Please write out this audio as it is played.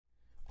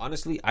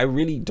honestly, I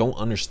really don't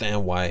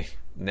understand why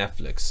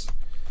Netflix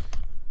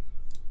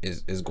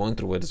is going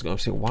through what it's going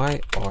to say. Why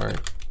are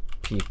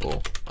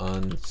people oh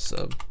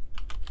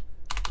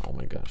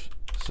my gosh,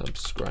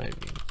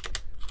 subscribing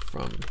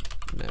from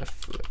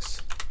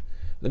Netflix?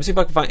 Let me see if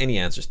I can find any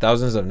answers.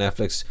 Thousands of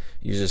Netflix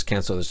users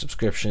cancel their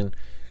subscription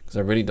because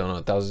I really don't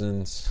know.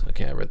 Thousands.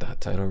 Okay, I read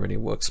that title already.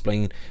 Will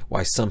explain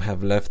why some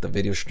have left the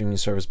video streaming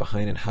service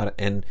behind and how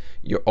to end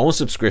your own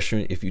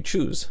subscription if you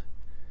choose.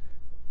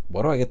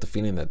 Why do I get the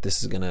feeling that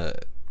this is gonna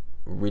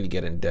really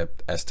get in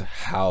depth as to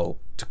how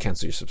to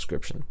cancel your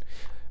subscription?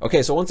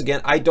 Okay, so once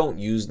again, I don't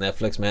use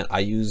Netflix, man. I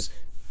use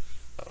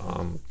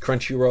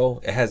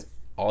Crunchyroll. It has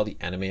all the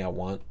anime I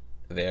want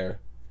there.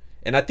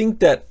 And I think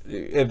that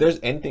if there's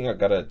anything I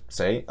gotta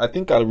say, I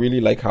think I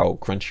really like how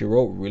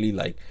Crunchyroll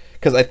really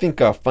because I think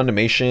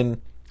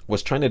Funimation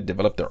was trying to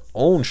develop their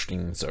own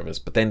streaming service,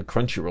 but then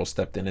Crunchyroll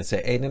stepped in and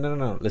said, hey,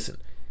 no, listen,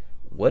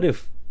 what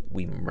if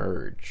we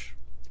merge?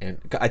 And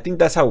I think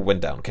that's how it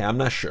went down. Okay, I'm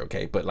not sure.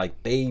 Okay, but like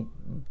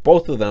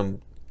both of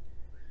them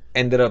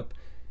ended up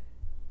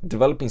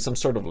developing some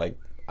sort of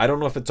I don't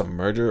know if it's a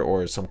merger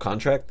or some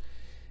contract.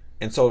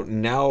 And so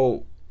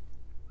now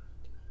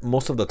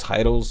most of the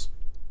titles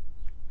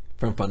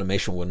from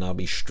Funimation will now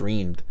be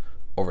streamed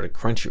over to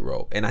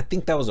Crunchyroll. And I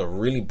think that was a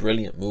really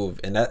brilliant move.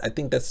 And I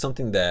think that's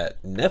something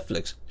that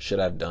Netflix should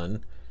have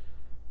done.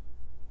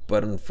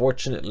 But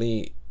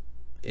unfortunately,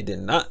 it did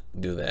not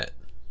do that.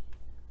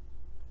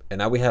 And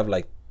now we have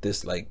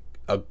this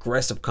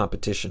aggressive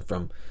competition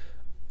from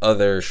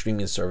other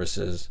streaming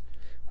services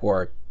who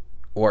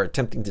are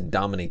attempting to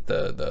dominate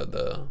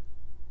the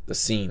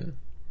scene.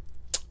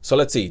 So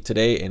let's see.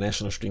 Today, a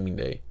National Streaming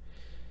Day.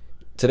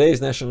 Today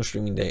is National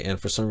Streaming Day, and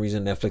for some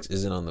reason Netflix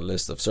isn't on the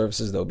list of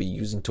services they'll be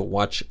using to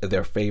watch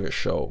their favorite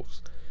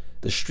shows.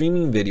 The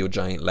streaming video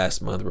giant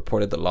last month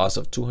reported the loss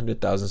of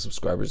 200,000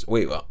 subscribers.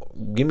 Wait,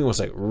 give me one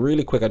sec,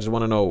 really quick. I just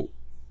want to know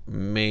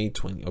May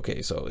 20.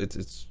 Okay, so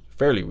it's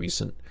fairly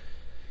recent.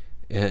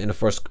 In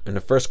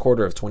the first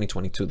quarter of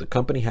 2022, the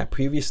company had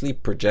previously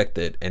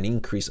projected an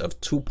increase of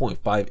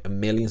 2.5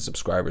 million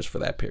subscribers for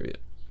that period.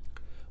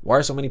 Why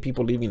are so many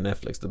people leaving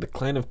Netflix? The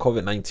decline of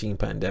COVID-19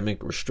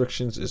 pandemic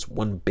restrictions is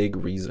one big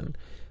reason.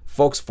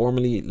 Folks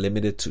formerly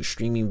limited to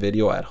streaming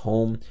video at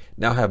home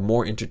now have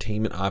more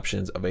entertainment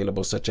options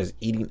available, such as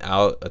eating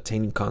out,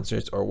 attending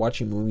concerts, or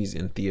watching movies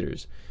in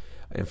theaters.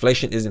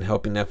 Inflation isn't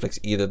helping Netflix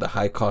either. The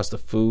high cost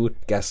of food,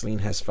 gasoline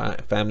has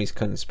families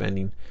cutting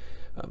spending.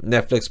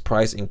 Netflix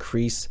price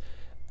increase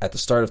at the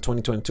start of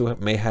 2022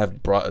 may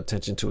have brought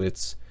attention to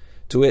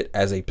it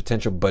as a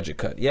potential budget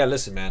cut. Yeah,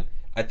 listen, man.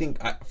 I think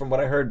from what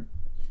I heard,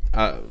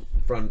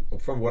 from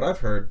what I've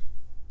heard,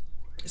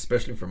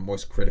 especially from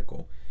Moist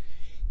Critical,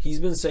 he's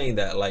been saying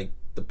that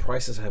the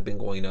prices have been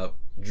going up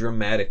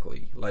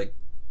dramatically.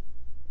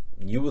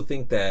 You would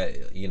think that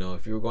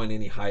if you were going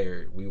any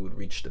higher, we would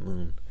reach the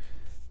moon,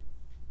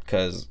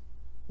 because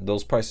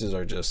those prices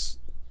are just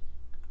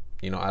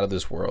out of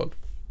this world.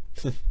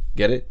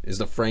 Get it? Is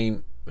the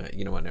frame?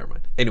 You know what? Never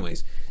mind.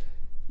 Anyways,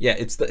 yeah,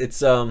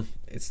 it's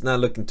not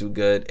looking too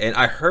good. And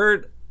I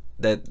heard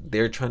that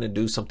they're trying to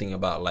do something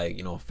about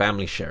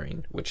family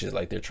sharing, which is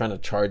they're trying to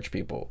charge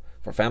people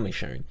for family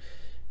sharing.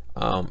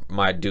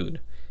 My dude,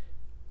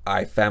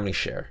 I family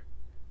share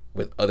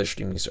with other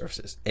streaming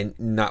services, and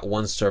not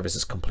one service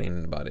is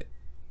complaining about it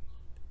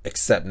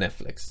except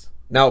Netflix.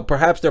 Now,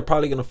 perhaps they're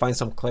probably going to find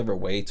some clever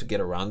way to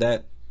get around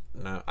that.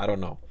 No, I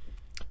don't know,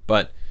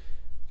 but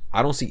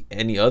I don't see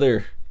any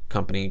other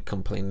company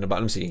complaining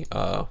about. Let me see.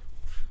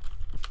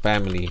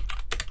 Family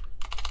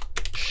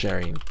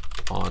sharing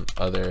on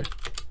other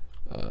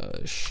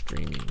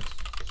streaming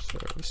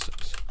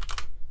services.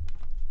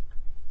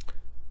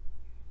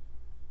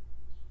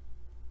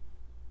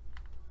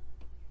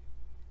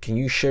 Can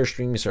you share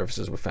streaming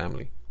services with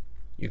family?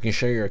 You can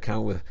share your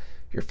account with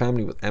your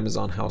family with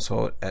Amazon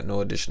Household at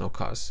no additional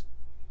cost.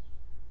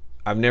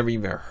 I've never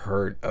even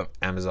heard of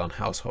Amazon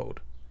Household,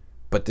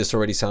 but this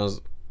already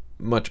sounds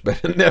much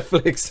better than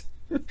Netflix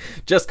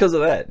just because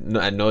of that.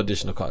 At no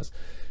additional cost.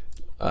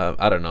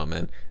 I don't know,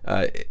 man.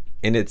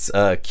 In its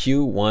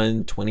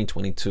Q1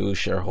 2022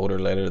 shareholder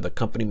letter, the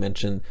company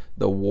mentioned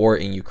the war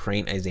in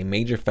Ukraine as a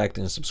major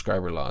factor in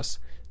subscriber loss.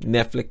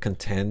 Netflix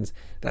contends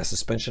that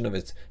suspension of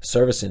its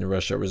service in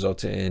Russia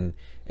resulted in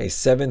a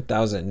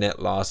 7,000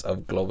 net loss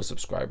of global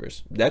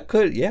subscribers. That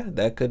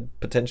could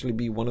potentially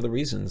be one of the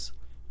reasons.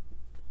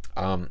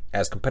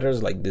 As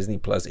competitors like Disney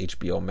Plus,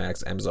 HBO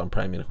Max, Amazon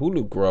Prime, and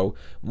Hulu grow,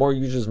 more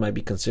users might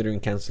be considering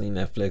canceling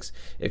Netflix.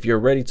 If you're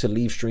ready to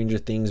leave Stranger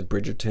Things,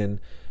 Bridgerton,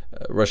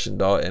 Russian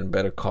Doll, and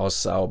Better Call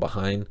Saul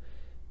behind,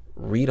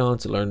 read on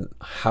to learn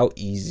how to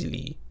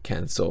easily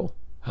cancel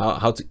your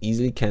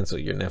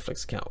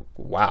Netflix account.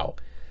 Wow,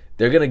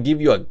 they're gonna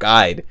give you a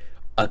guide,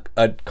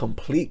 a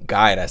complete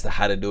guide as to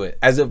how to do it,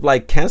 as if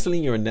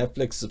canceling your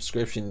Netflix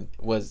subscription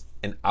was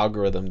an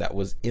algorithm that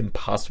was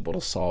impossible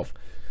to solve.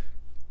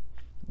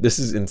 This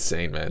is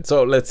insane, man.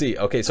 So let's see.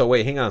 Okay, so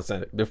wait, hang on a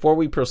second. Before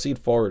we proceed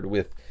forward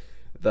with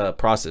the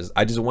process,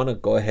 I just want to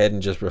go ahead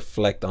and just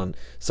reflect on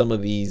some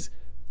of these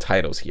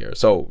titles here.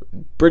 So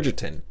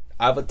Bridgerton,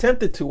 I've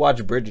attempted to watch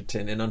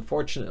Bridgerton, and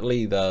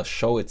unfortunately the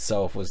show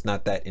itself was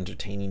not that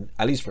entertaining.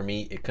 At least for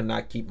me, it could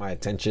not keep my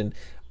attention.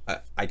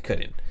 I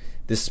couldn't.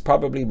 This is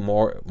probably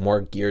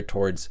more geared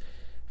towards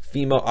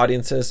female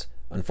audiences.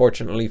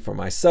 Unfortunately for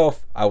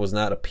myself, I was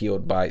not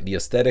appealed by the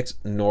aesthetics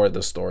nor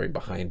the story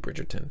behind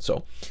Bridgerton.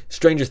 So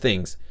Stranger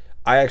Things,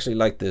 I actually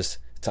like this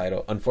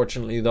title.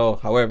 Unfortunately though,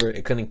 however,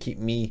 it couldn't keep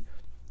me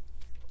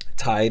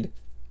tied.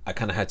 I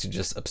kind of had to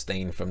just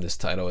abstain from this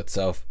title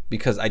itself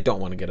because I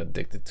don't want to get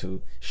addicted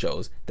to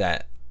shows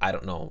that I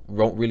don't know,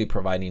 won't really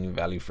provide any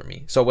value for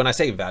me. So when I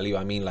say value,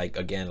 I mean like,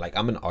 again, like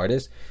I'm an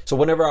artist. So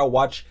whenever I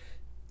watch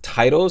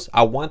titles,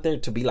 I want there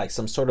to be like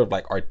some sort of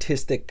like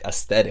artistic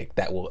aesthetic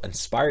that will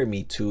inspire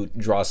me to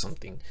draw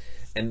something.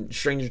 And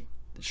Stranger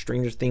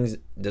Things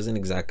doesn't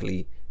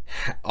exactly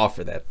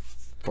offer that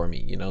for me,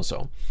 you know.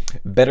 So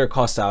Better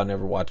Call Saul,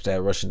 never watched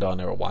that. Russian Doll,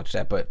 never watched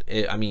that. But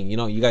I mean, you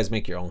know, you guys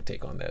make your own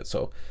take on that.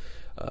 So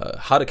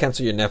how to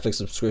cancel your Netflix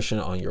subscription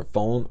on your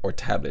phone or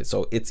tablet.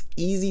 So it's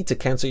easy to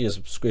cancel your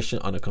subscription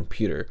on a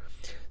computer.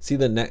 See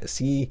the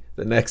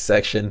next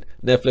section.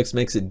 Netflix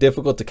makes it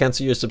difficult to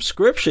cancel your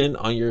subscription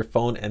on your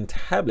phone and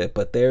tablet,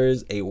 but there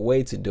is a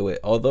way to do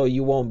it. Although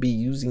you won't be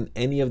using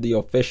any of the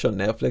official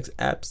Netflix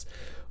apps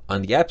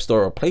on the App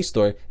Store or Play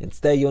Store,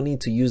 instead you'll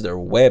need to use their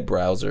web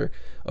browser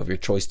of your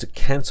choice to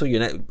cancel your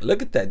net.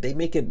 Look at that. They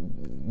make it,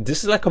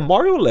 this is like a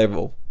Mario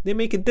level. They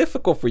make it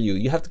difficult for you.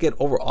 You have to get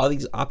over all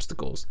these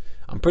obstacles.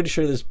 I'm pretty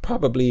sure there's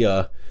probably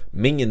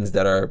minions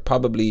that are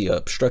probably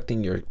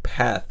obstructing your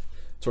path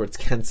towards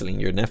canceling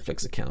your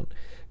Netflix account.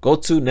 Go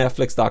to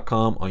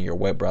netflix.com on your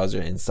web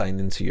browser and sign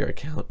into your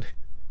account.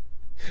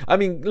 I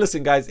mean,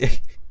 listen guys,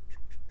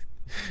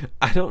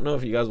 I don't know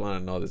if you guys want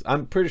to know this.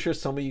 I'm pretty sure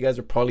some of you guys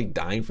are probably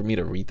dying for me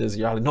to read this.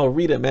 You're like, no,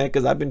 read it, man,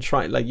 because I've been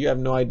trying, like, you have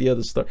no idea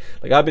the story.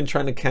 Like, I've been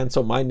trying to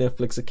cancel my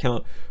Netflix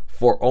account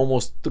for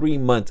almost 3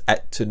 months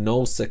to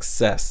no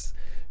success.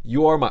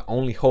 You are my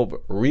only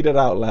hope. Read it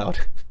out loud.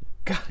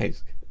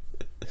 Guys,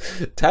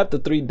 tap the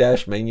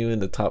 3- menu in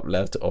the top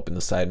left to open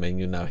the side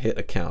menu. Now hit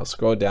account,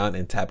 scroll down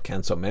and tap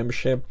cancel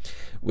membership,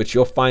 which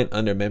you'll find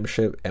under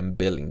membership and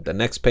billing. The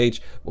next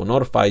page will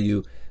notify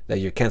you that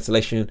your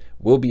cancellation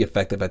will be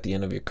effective at the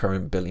end of your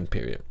current billing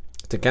period.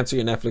 To cancel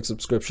your Netflix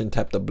subscription,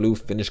 tap the blue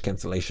finish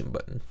cancellation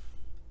button.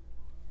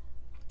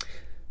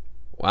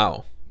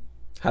 Wow.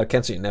 How to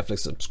cancel your Netflix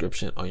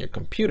subscription on your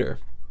computer.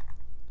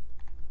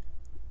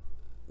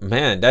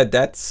 Man,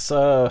 that's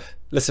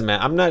listen,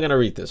 man, I'm not gonna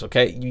read this,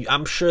 okay?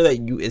 I'm sure that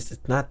it's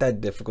not that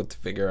difficult to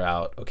figure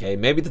out, okay?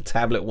 Maybe the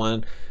tablet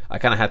one, I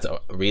kind of had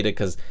to read it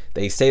because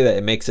they say that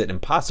it makes it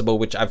impossible,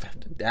 which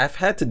I've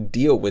had to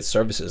deal with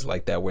services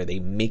like that where they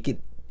make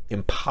it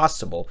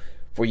impossible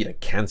for you to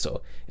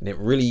cancel, and it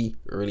really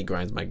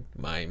grinds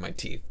my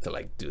teeth to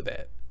like do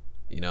that,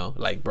 you know?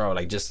 Like, bro,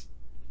 like, just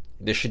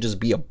there should just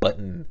be a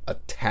button, a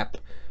tap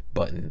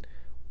button,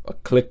 a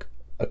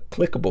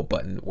clickable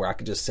button where I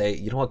could just say,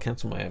 you know what,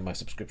 cancel my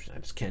subscription. I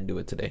just can't do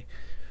it today.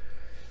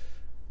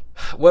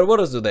 What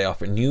else do they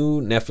offer?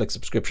 New Netflix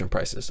subscription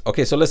prices.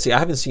 Okay, so let's see. I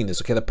haven't seen this.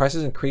 Okay, the price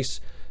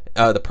increases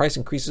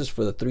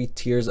for the 3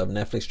 tiers of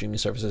Netflix streaming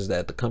services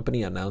that the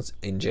company announced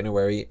in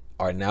January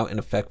are now in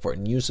effect for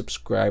new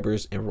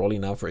subscribers and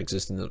rolling out for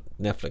existing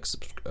Netflix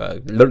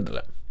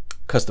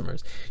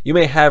customers. You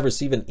may have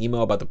received an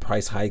email about the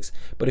price hikes,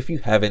 but if you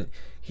haven't,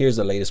 here's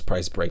the latest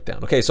price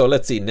breakdown. Okay, so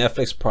let's see.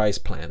 Netflix price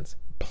plans.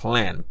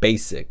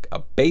 Basic. A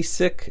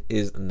basic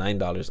is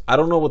 $9. I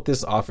don't know what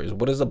this offers.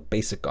 What does a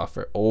basic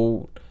offer?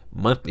 Old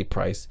monthly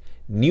price,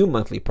 new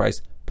monthly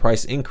price,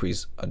 price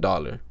increase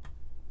 $1.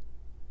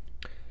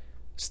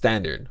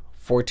 Standard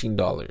 $14,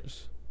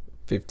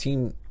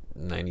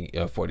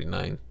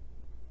 $15.49,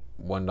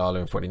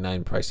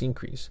 $1.49 price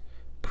increase.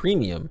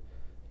 Premium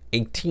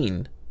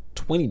 $18,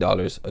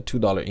 $20, a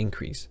 $2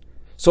 increase.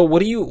 So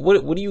what do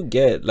you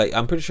get? Like,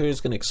 I'm pretty sure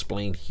it's gonna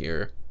explain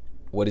here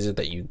what is it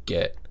that you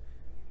get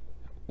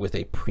with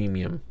a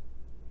premium.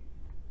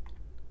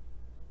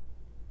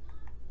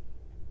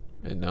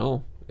 And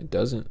no, it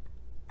doesn't.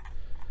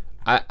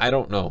 I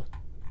don't know.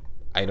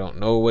 I don't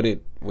know what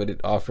it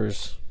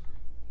offers.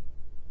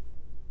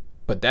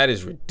 But that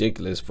is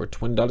ridiculous for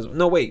 $20.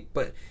 No, wait,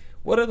 but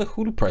what are the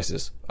Hulu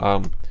prices?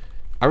 I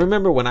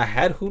remember when I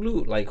had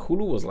Hulu, like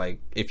Hulu was like,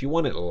 if you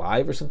wanted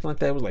live or something like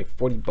that, it was like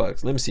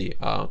 $40. Let me see.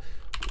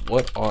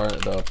 What are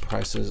the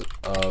prices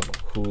of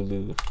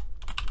Hulu's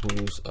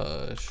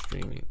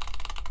streaming?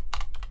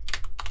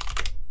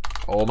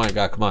 Oh my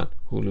god, come on.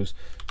 Hulu's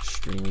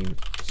streaming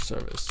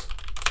service.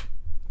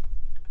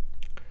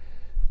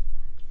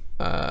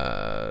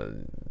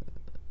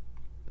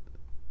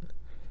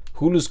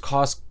 Hulu's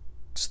cost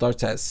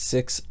starts at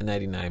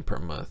 $6.99 per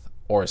month,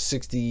 or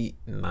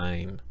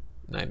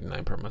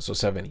 $69.99 per month, so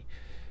 $70,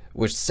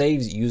 which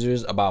saves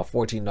users about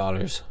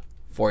 $14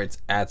 for its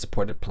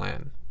ad-supported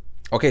plan.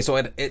 Okay, so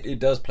it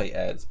does play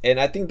ads, and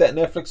I think that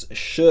Netflix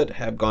should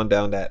have gone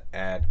down that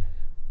ad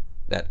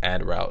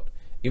route.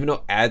 Even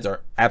though ads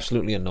are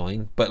absolutely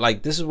annoying, but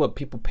like, this is what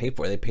people pay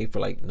for. They pay for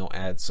like no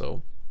ads.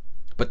 So,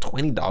 but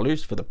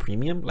 $20 for the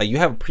premium? Like, you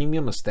have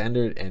premium, a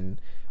standard,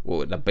 and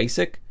what, the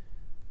basic?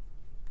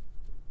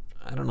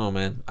 I don't know,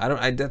 man.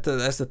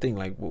 That's the thing.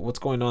 Like, what's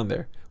going on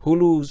there?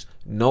 Hulu's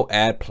no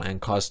ad plan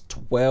costs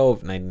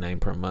 $12.99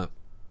 per month.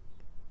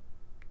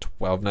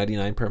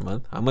 $12.99 per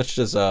month. How much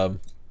does the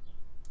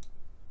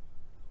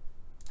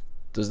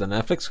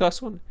Netflix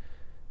cost one?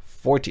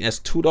 $14. That's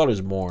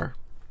 $2 more.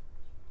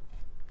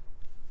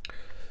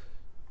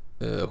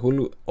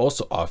 Hulu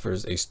also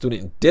offers a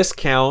student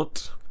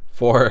discount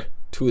for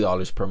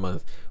 $2 per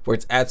month for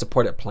its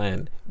ad-supported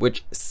plan,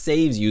 which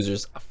saves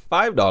users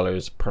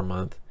 $5 per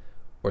month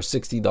or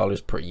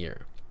 $60 per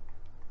year.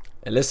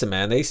 And listen,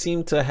 man, they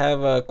seem to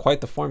have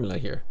quite the formula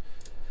here.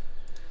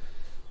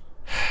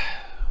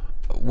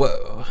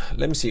 What?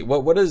 Let me see.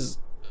 What does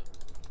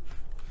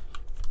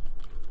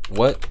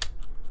let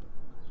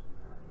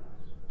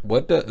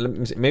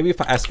me see. Maybe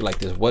if I ask you like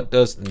this, what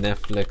does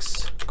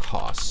Netflix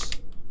cost?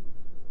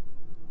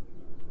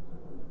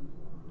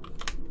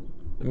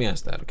 Let me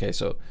ask that. Okay,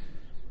 so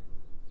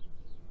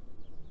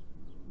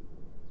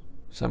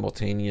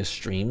simultaneous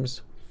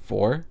streams,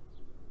 4.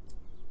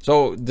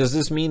 So does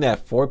this mean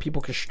that 4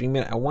 people can stream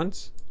it at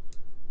once?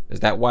 Is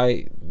that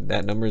why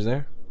that number is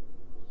there?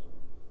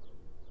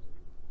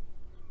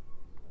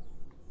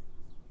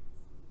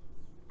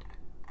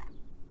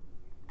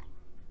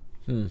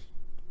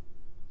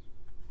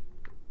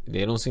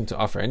 They don't seem to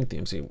offer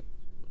anything. See,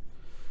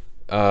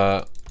 does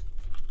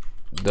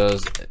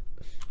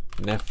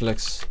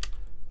Netflix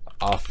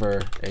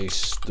offer a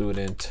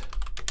student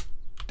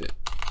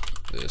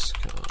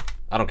discount?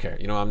 I don't care.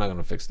 You know, I'm not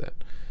gonna fix that.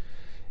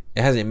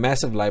 It has a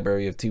massive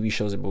library of TV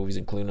shows and movies,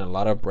 including a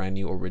lot of brand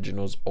new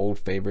originals, old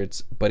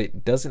favorites, but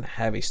it doesn't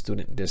have a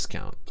student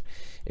discount.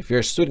 If you're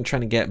a student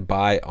trying to get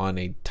by on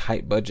a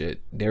tight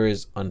budget, there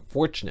is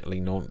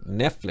unfortunately no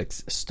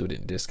Netflix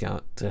student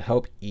discount to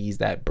help ease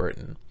that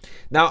burden.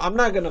 Now, I'm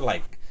not gonna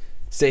like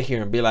sit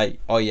here and be like,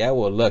 oh yeah,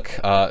 well look,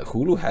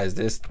 Hulu has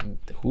this.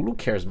 Hulu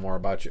cares more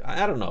about you.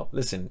 I don't know.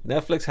 Listen,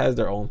 Netflix has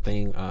their own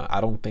thing. I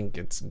don't think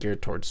it's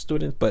geared towards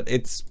students, but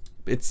it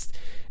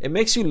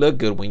makes you look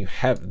good when you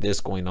have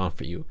this going on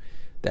for you,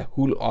 that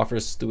Hulu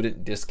offers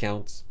student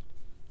discounts.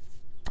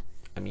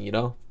 I mean, you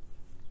know,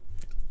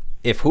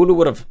 if Hulu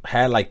would have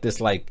had like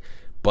this like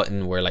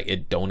button where like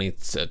it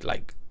donates to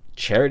like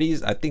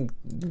charities, I think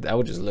that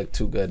would just look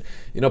too good,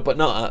 you know. But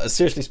no,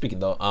 seriously speaking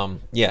though,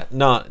 yeah,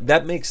 no,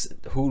 that makes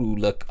Hulu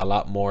look a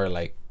lot more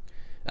like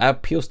that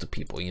appeals to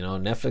people, you know.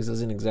 Netflix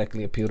doesn't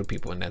exactly appeal to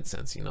people in that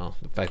sense, you know,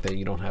 the fact that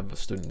you don't have a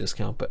student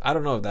discount. But I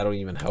don't know if that'll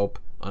even help,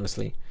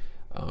 honestly.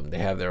 They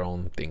have their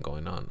own thing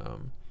going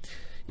on.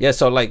 Yeah,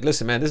 so like,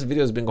 listen, man, this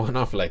video has been going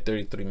on for like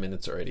 33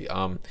 minutes already.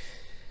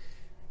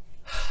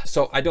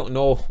 So I don't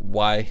know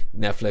why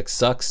Netflix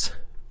sucks,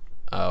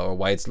 or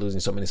why it's losing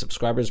so many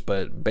subscribers,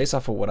 but based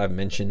off of what I've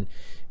mentioned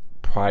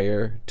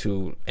prior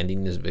to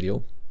ending this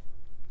video,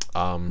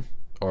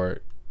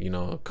 or you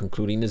know,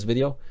 concluding this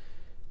video,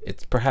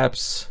 it's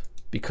perhaps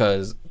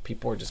because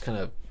people are just kind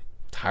of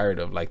tired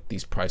of like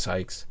these price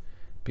hikes.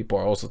 People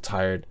are also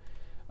tired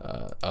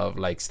of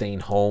like staying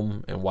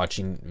home and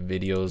watching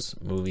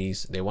videos,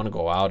 movies. They want to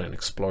go out and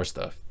explore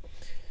stuff,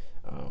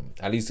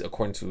 at least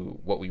according to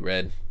what we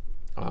read.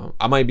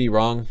 I might be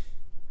wrong,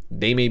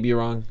 they may be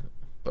wrong,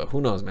 but who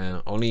knows,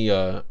 man. Only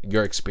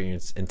your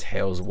experience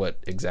entails what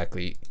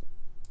exactly,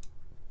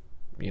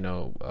 you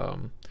know,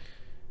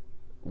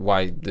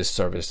 why this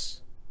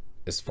service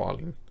is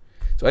falling.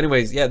 So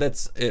anyways, yeah,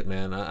 that's it,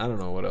 man. I don't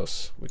know what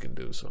else we can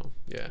do. So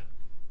yeah,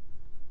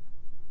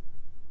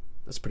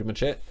 that's pretty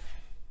much it.